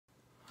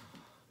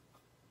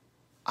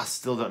I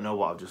still don't know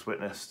what I've just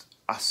witnessed.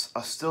 I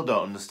still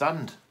don't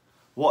understand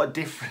what a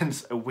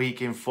difference a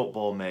week in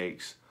football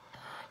makes.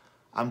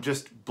 I'm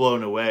just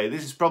blown away.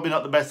 This is probably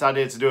not the best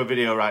idea to do a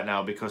video right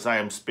now because I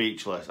am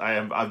speechless.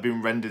 I've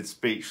been rendered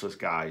speechless,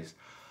 guys.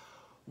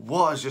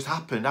 What has just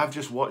happened? I've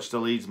just watched a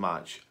Leeds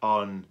match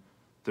on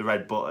the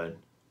red button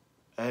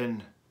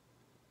and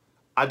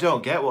I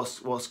don't get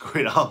what's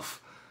going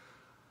off.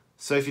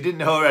 So if you didn't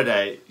know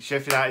already,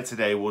 Sheffield United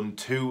today won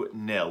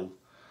 2-0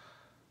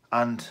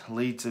 and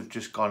Leeds have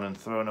just gone and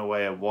thrown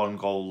away a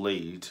 1-goal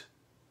lead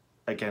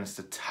against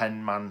a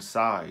 10-man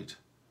side.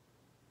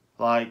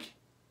 Like,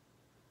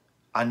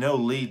 I know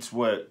Leeds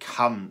were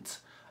camped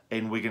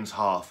in Wigan's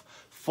half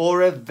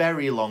for a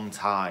very long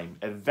time.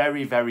 A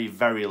very, very,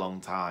 very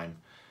long time.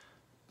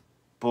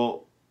 But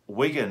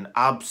Wigan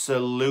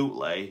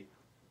absolutely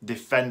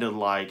defended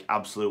like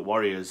absolute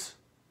warriors.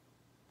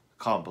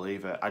 Can't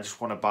believe it. I just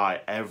want to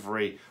buy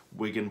every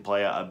Wigan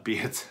player a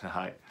beer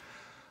tonight.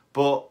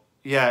 But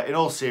yeah, in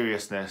all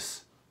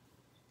seriousness,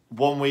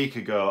 1 week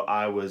ago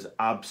I was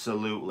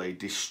absolutely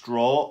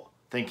distraught,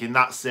 thinking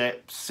that's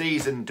it,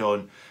 season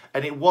done.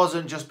 And it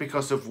wasn't just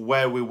because of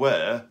where we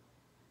were,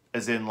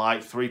 as in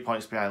like 3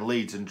 points behind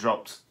Leeds and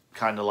dropped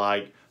kind of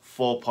like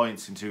 4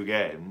 points in 2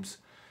 games.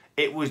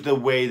 It was the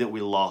way that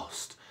we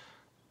lost.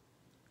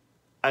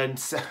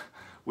 And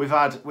we've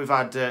had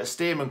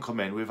Stearman come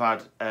in, we've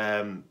had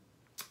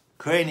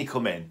Craney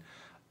come in,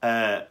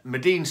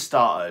 Medine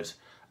started,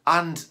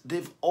 and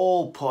they've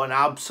all put an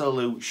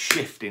absolute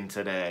shift in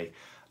today.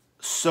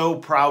 So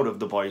proud of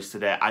the boys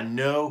today. I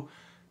know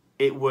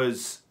it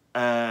was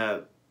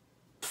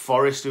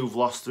Forest who've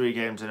lost 3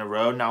 games in a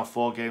row, now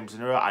 4 games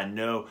in a row, I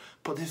know,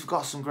 but they've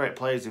got some great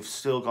players, they've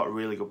still got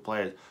really good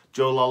players.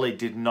 Joe Lolly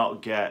did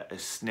not get a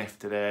sniff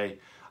today.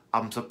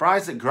 I'm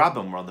surprised that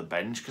Grabban were on the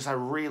bench because I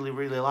really,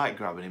 really like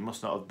Grabban. He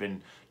must not have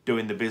been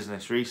doing the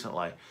business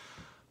recently.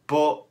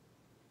 But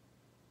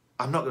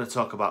I'm not going to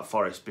talk about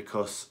Forest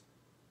because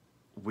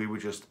we were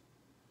just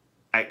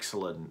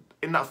excellent.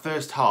 In that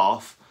first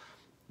half,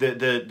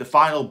 the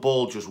final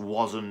ball just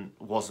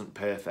wasn't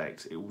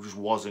perfect. It just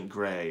wasn't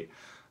great.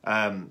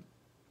 And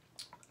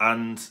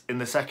in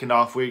the second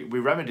half, we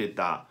remedied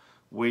that.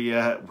 We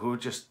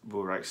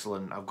were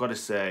excellent. I've got to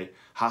say,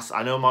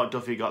 I know Mark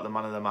Duffy got the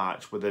man of the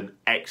match with an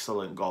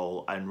excellent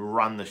goal and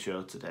ran the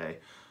show today.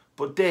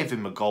 But David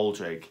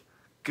McGoldrick,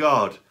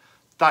 God,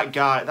 that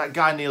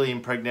guy nearly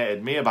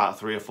impregnated me about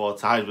 3 or 4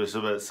 times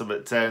with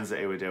some turns that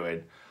he was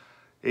doing.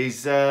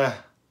 He's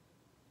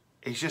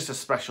just a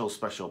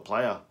special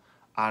player.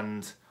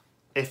 And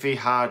if he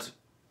had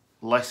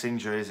less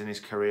injuries in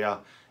his career,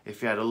 if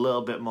he had a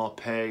little bit more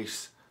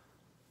pace,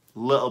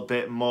 little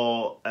bit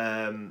more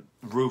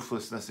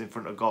ruthlessness in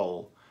front of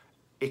goal,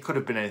 it could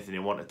have been anything he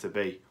wanted to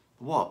be.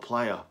 What a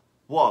player.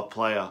 What a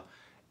player.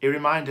 He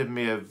reminded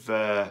me of...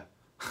 no,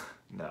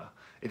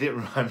 he didn't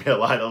remind me of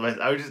Lionel Messi.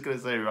 I was just going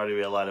to say he reminded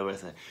me of Lionel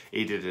Messi.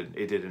 He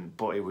didn't,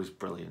 but he was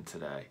brilliant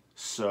today.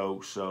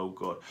 So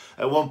good.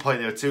 At one point,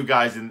 there were 2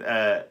 guys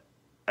at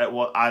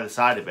either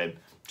side of him.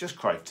 Just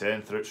Cruyff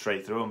turned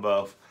straight through them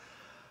both.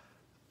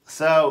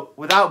 So,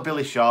 without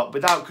Billy Sharp,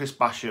 without Chris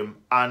Basham,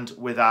 and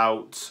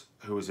without...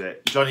 who was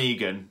it? John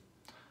Egan.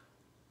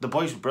 The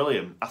boys were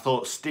brilliant. I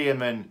thought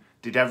Stearman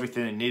did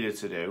everything he needed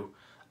to do.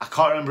 I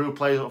can't remember who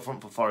plays up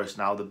front for Forest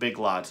now, the big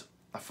lad.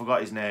 I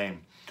forgot his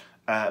name.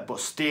 But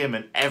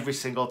Stearman, every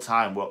single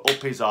time, were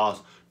up his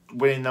arse,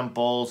 winning them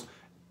balls.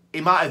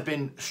 He might have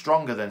been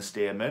stronger than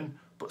Stearman,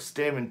 but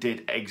Stearman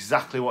did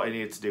exactly what he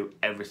needed to do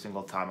every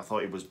single time. I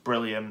thought he was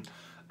brilliant.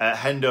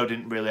 Hendo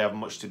didn't really have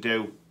much to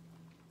do.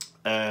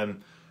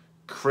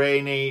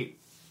 Craney,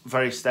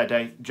 very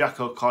steady. Jack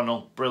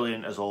O'Connell,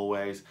 brilliant as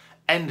always.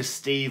 Ender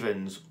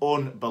Stevens,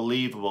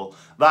 unbelievable.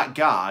 That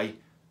guy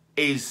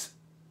is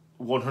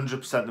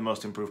 100% the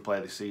most improved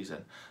player this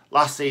season.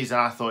 Last season,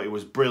 I thought he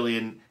was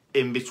brilliant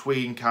in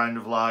between, kind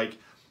of like...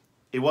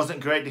 He wasn't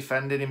great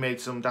defending. He made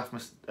some daft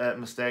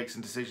mistakes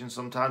and decisions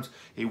sometimes.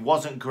 He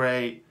wasn't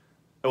great.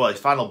 Well,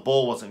 his final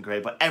ball wasn't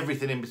great, but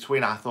everything in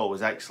between I thought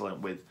was excellent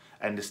with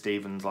Ender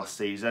Stevens last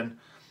season.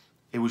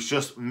 He was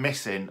just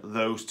missing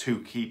those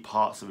 2 key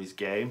parts of his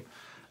game.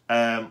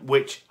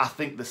 Which I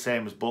think the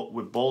same as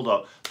with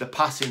Bulldog. The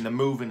passing, the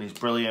moving is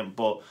brilliant,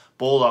 but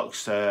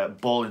Bulldog's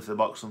ball into the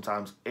box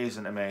sometimes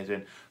isn't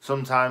amazing.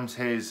 Sometimes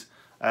his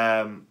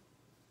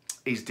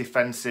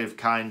defensive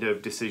kind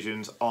of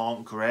decisions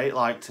aren't great.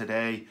 Like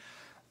today,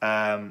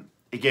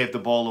 he gave the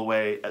ball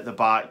away at the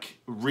back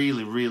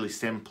really, really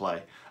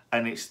simply.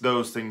 And it's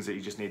those things that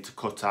you just need to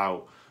cut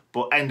out.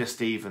 But Ender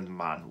Stevens,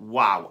 man,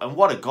 wow. And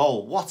what a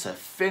goal. What a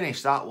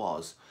finish that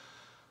was.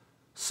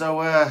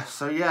 So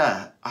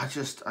yeah, I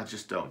just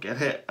don't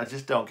get it. I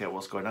just don't get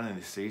what's going on in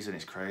this season.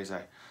 It's crazy.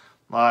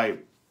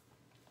 Like,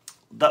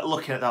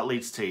 looking at that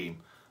Leeds team,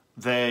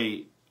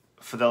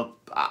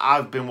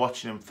 I've been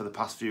watching them for the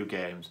past few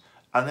games,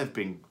 and they've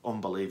been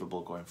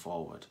unbelievable going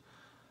forward.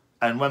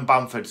 And when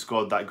Bamford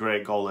scored that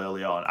great goal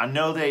early on, I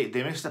know they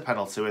missed a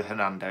penalty with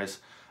Hernandez,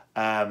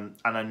 And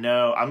I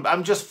know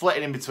I'm just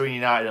flitting in between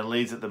United and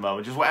Leeds at the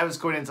moment. Just whatever's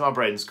coming into my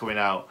brain's coming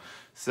out.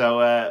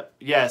 So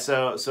yeah,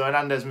 so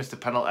Hernandez missed a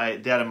penalty.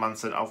 They had a man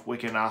sent off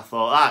Wigan. I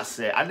thought, that's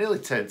it. I nearly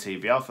turned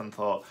TV off and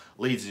thought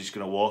Leeds are just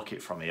going to walk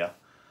it from here,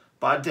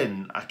 but I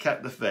didn't. I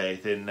kept the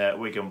faith in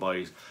Wigan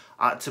boys.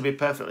 To be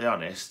perfectly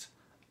honest,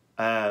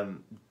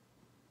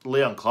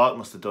 Leon Clark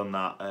must have done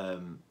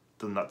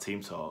that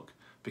team talk,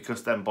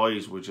 because them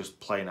boys were just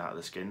playing out of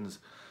their skins.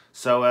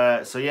 So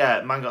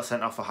yeah, man got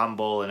sent off for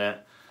handball in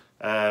it,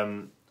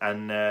 and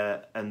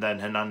then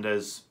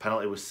Hernandez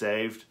penalty was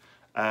saved.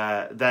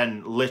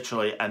 Then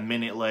literally a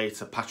minute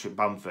later, Patrick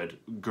Bamford,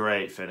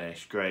 great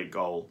finish, great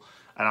goal.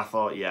 And I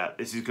thought, yeah,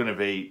 this is going to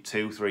be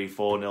 2-3,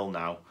 4-0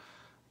 now.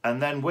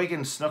 And then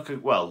Wigan snuck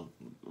a,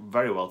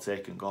 very well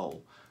taken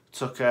goal.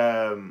 Took,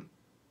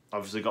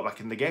 obviously got back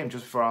in the game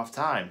just before half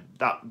time.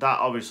 That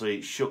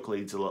obviously shook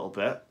Leeds a little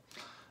bit.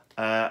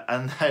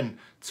 And then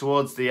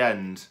towards the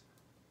end,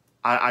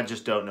 I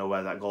just don't know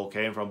where that goal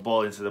came from.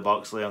 Ball into the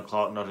box, Leon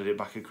Clark nodded it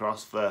back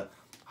across for,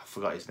 I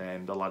forgot his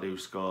name, the lad who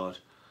scored.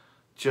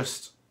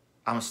 Just,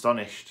 I'm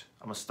astonished.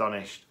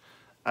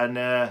 And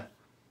I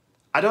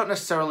don't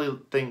necessarily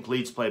think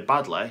Leeds played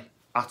badly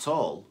at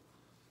all,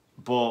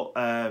 but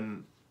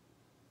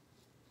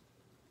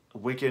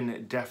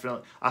Wigan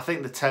definitely, I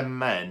think the 10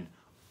 men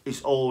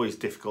is always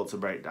difficult to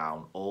break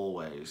down,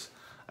 always,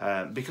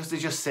 because they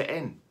just sit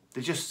in.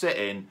 They just sit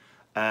in,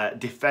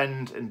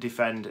 defend and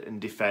defend and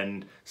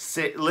defend,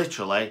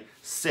 literally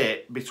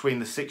sit between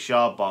the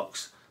 6-yard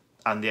box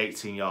and the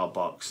 18-yard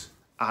box,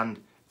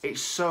 and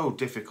it's so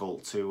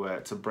difficult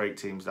to break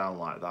teams down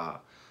like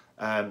that.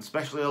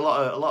 Especially a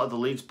lot of the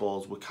Leeds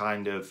balls were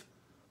kind of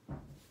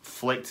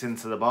flicked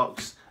into the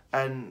box,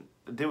 and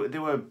they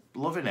were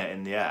loving it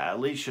in the air.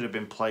 Leeds should have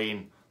been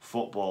playing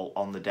football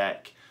on the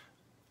deck.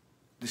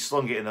 They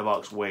slung it in the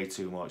box way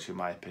too much, in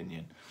my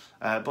opinion.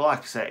 But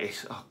like I said,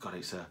 it's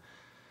a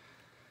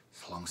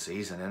long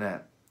season, isn't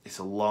it? It's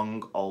a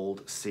long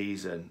old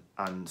season,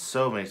 and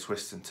so many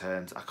twists and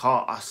turns.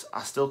 I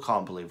still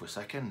can't believe we're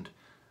second.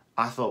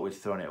 I thought we'd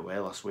thrown it away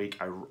last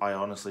week. I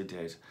honestly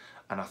did.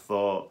 And I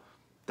thought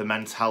the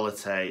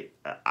mentality,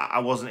 I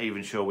wasn't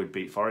even sure we'd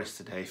beat Forest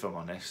today, if I'm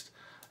honest.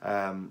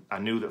 I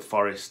knew that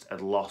Forest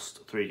had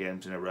lost 3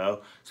 games in a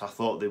row, so I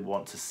thought they'd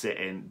want to sit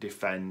in,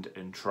 defend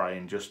and try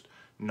and just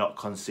not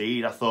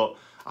concede. I thought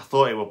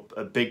it was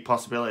a big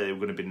possibility they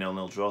were going to be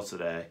 0-0 draw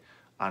today.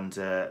 And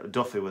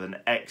Duffy with an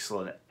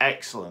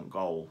excellent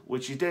goal,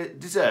 which he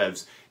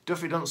deserves.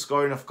 Duffy doesn't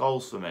score enough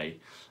goals for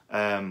me.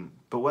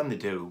 But when they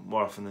do,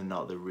 more often than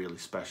not, they're really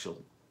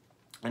special.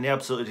 And he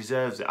absolutely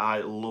deserves it. I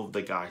love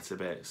the guy to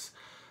bits.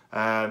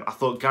 I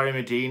thought Gary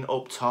Medine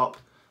up top,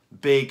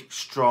 big,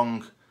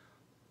 strong,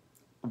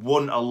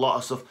 won a lot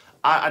of stuff.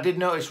 I did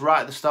notice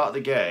right at the start of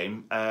the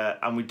game,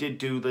 and we did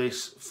do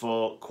this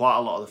for quite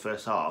a lot of the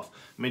first half,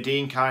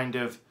 Medine kind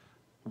of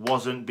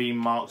wasn't being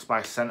marked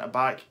by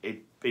centre-back.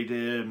 He'd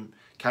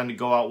kind of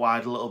go out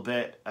wide a little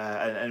bit,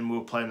 and we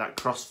were playing that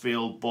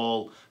cross-field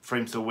ball for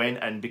him to win.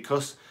 And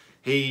because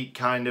he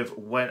kind of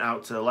went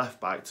out to the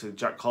left-back, to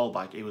Jack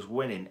Colback, he was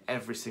winning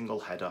every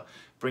single header,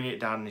 bringing it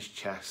down his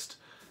chest,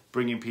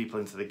 bringing people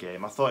into the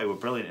game. I thought he was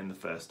brilliant in the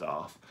first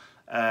half.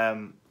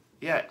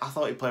 Yeah, I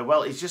thought he played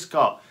well. He's just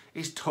got,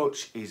 his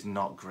touch is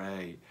not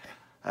great.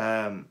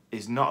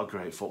 He's not a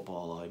great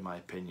footballer, in my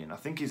opinion. I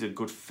think he's a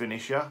good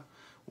finisher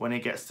when he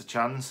gets the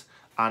chance,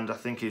 and I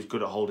think he's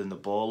good at holding the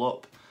ball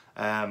up.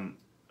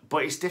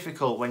 But it's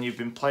difficult when you've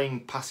been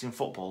playing passing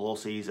football all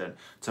season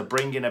to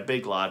bring in a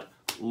big lad,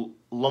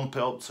 lump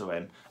it up to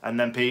him, and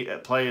then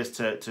players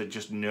to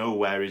just know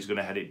where he's going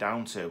to head it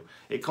down to.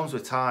 It comes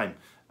with time,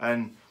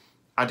 and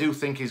I do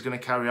think he's going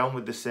to carry on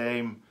with the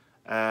same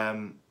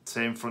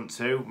front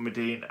two,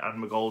 Medine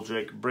and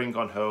McGoldrick. Bring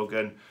on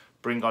Hogan,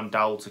 bring on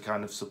Dowell to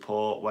kind of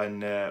support when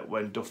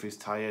Duffy's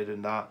tired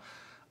and that.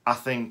 I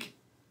think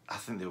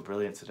they were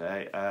brilliant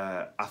today.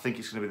 I think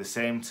it's going to be the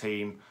same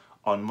team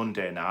on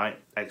Monday night,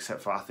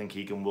 except for I think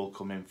Egan will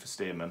come in for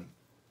Stearman.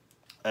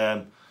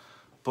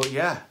 But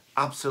yeah,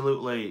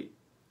 absolutely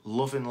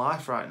loving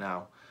life right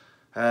now.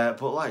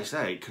 But like I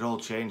say, it could all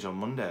change on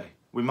Monday.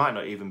 We might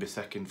not even be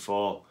second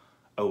for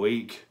a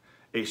week.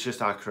 It's just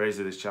how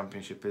crazy this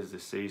championship is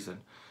this season.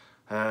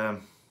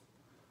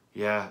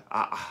 Yeah,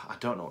 I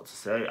don't know what to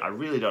say. I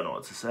really don't know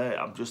what to say.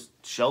 I'm just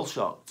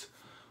shell-shocked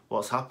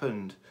what's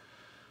happened.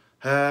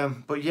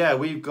 But yeah,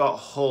 we've got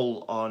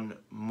Hull on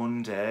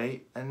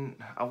Monday, and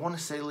I want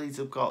to say Leeds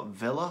have got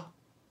Villa.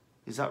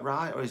 Is that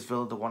right? Or is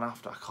Villa the one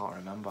after? I can't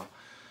remember.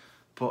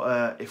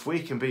 But if we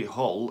can beat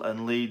Hull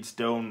and Leeds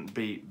don't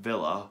beat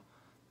Villa,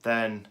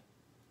 then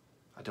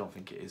I don't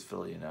think it is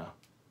Villa, you know.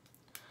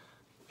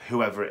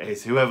 Whoever it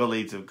is, whoever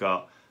Leeds have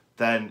got,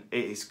 then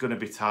it's going to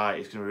be tight.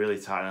 It's going to be really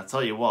tight. And I'll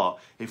tell you what,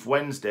 if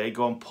Wednesday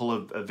go and pull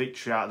a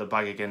victory out of the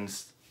bag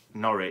against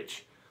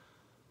Norwich,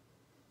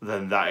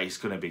 then that is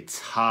going to be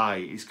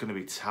tight. It's going to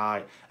be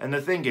tight. And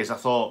the thing is, I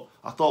thought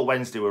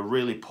Wednesday were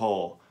really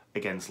poor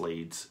against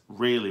Leeds.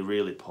 Really,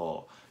 really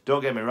poor.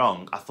 Don't get me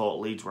wrong, I thought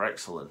Leeds were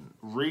excellent.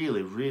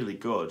 Really, really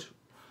good.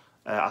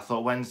 I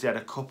thought Wednesday had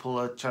a couple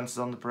of chances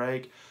on the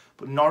break,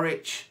 but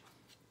Norwich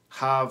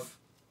have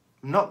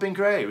not been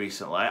great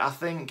recently. I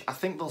think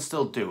they'll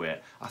still do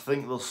it. I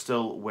think they'll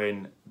still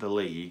win the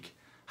league.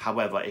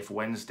 However, if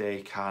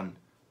Wednesday can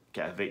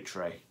get a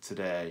victory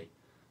today,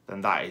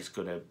 then that is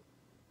gonna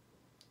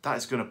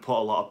put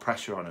a lot of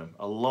pressure on them.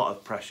 A lot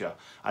of pressure.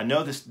 I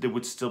know there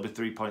would still be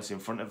 3 points in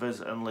front of us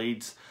and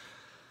Leeds,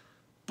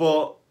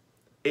 but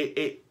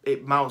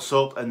it mounts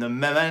up, and the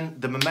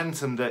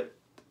momentum that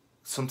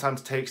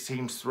sometimes takes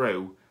teams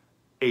through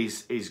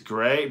is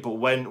great. But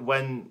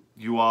when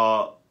you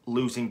are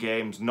losing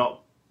games,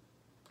 not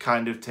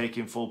kind of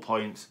taking full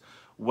points,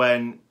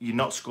 when you're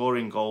not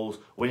scoring goals,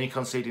 when you're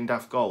conceding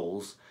daft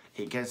goals,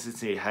 it gets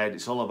into your head.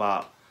 It's all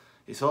about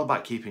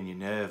keeping your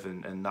nerve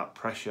and that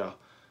pressure,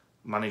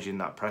 managing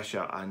that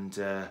pressure.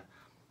 And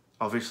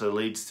obviously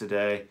Leeds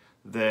today,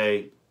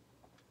 I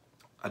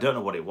don't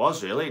know what it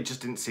was really. It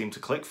just didn't seem to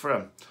click for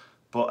them.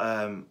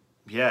 But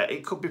yeah,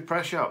 it could be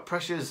pressure.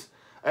 Pressure's,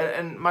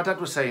 and my dad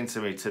was saying to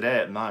me today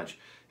at match,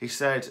 he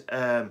said,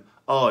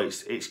 "Oh,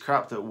 it's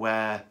crap that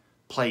we're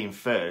playing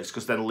first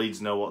because then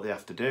Leeds know what they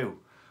have to do."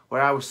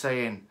 Where I was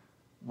saying,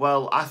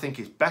 well, I think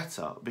it's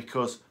better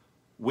because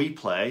we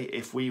play.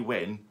 If we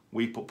win,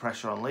 we put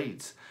pressure on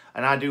Leeds,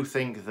 and I do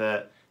think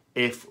that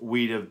if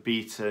we'd have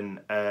beaten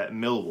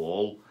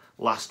Millwall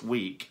last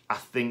week, I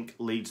think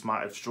Leeds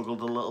might have struggled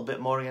a little bit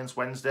more against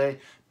Wednesday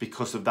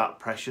because of that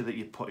pressure that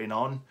you're putting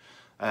on.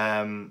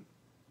 I'm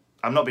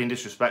not being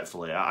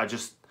disrespectful here. I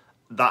just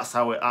that's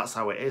how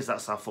it is.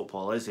 That's how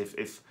football is.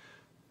 If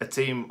a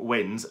team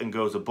wins and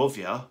goes above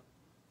you,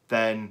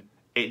 then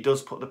it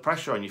does put the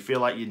pressure on. You feel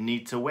like you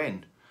need to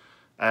win,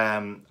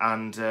 and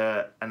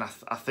I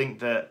think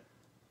that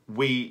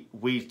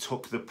we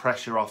took the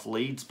pressure off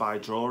Leeds by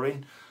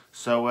drawing.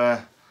 So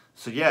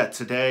yeah,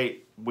 today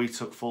we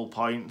took full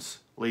points.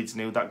 Leeds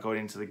knew that going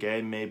into the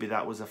game. Maybe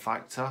that was a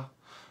factor.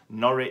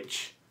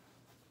 Norwich,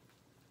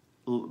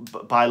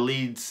 by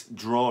Leeds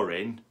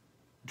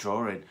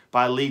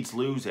by Leeds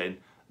losing,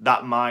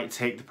 that might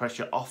take the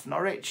pressure off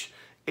Norwich.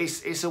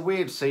 It's a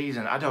weird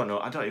season. I don't know.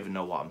 I don't even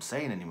know what I'm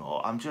saying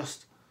anymore. I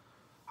just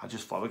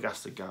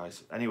flabbergasted,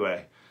 guys.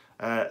 Anyway,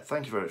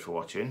 thank you very much for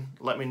watching.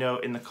 Let me know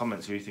in the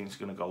comments who you think is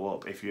going to go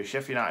up. If you're a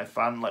Sheffield United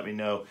fan, let me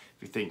know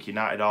if you think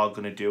United are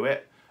going to do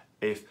it.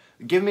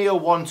 Give me a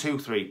 1, 2,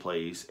 3,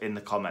 please, in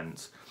the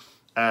comments.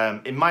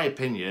 In my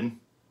opinion,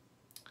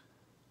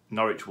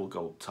 Norwich will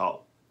go up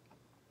top.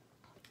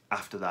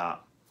 After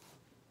that,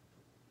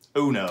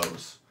 who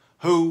knows?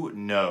 Who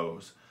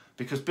knows?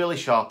 Because Billy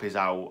Sharp is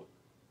out,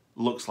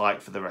 looks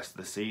like, for the rest of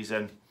the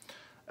season.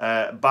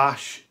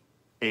 Bash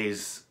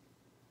is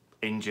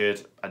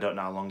injured. I don't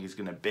know how long he's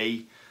going to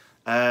be.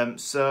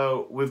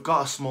 So we've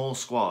got a small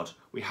squad.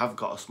 We have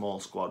got a small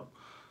squad.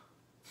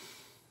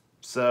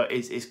 So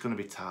it's going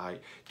to be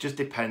tight. Just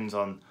depends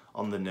on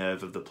the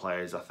nerve of the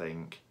players, I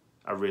think.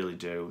 I really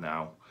do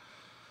now.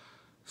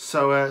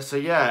 So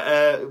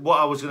yeah, what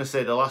I was going to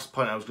say, the last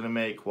point I was going to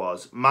make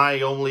was,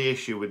 my only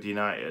issue with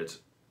United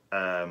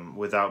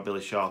without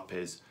Billy Sharp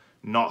is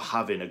not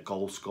having a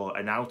goal scorer,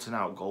 an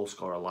out-and-out goal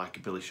scorer like a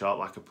Billy Sharp,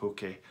 like a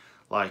Pukki,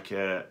 like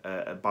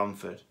a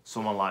Bamford,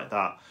 someone like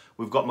that.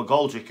 We've got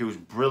McGoldrick, who's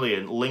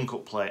brilliant,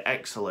 link-up play,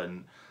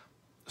 excellent,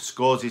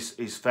 scores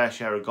his fair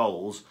share of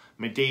goals.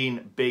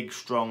 Medine, big,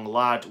 strong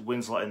lad,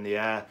 wins a lot in the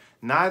air.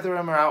 Neither of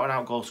them are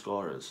out-and-out goal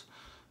scorers.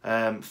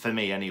 For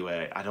me,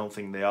 anyway. I don't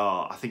think they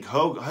are. I think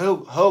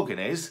Hogan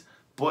is,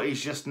 but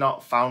he's just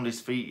not found his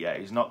feet yet.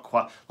 He's not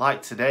quite...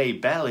 Like today, he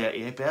barely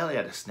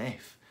had a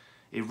sniff.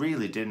 He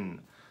really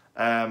didn't.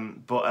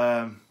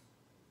 But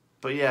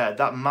yeah,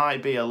 that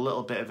might be a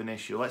little bit of an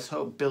issue. Let's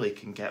hope Billy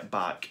can get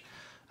back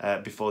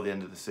before the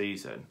end of the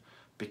season,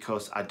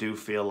 because I do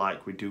feel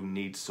like we do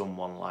need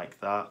someone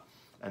like that,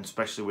 and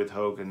especially with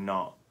Hogan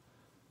not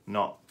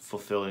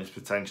fulfilling his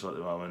potential at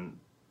the moment,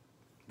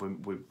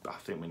 I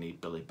think we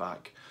need Billy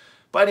back.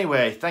 But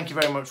anyway, thank you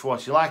very much for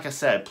watching. Like I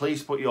said,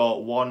 please put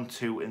your 1,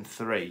 2 and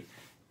 3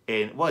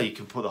 in. Well, you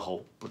can put the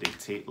whole bloody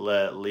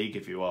league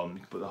if you want. You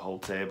can put the whole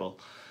table.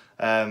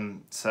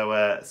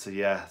 So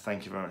yeah,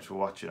 thank you very much for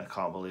watching. I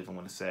can't believe I'm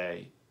going to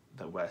say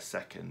that we're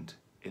second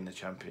in the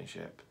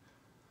championship.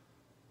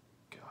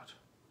 God.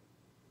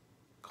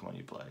 Come on,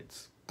 you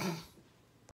Blades.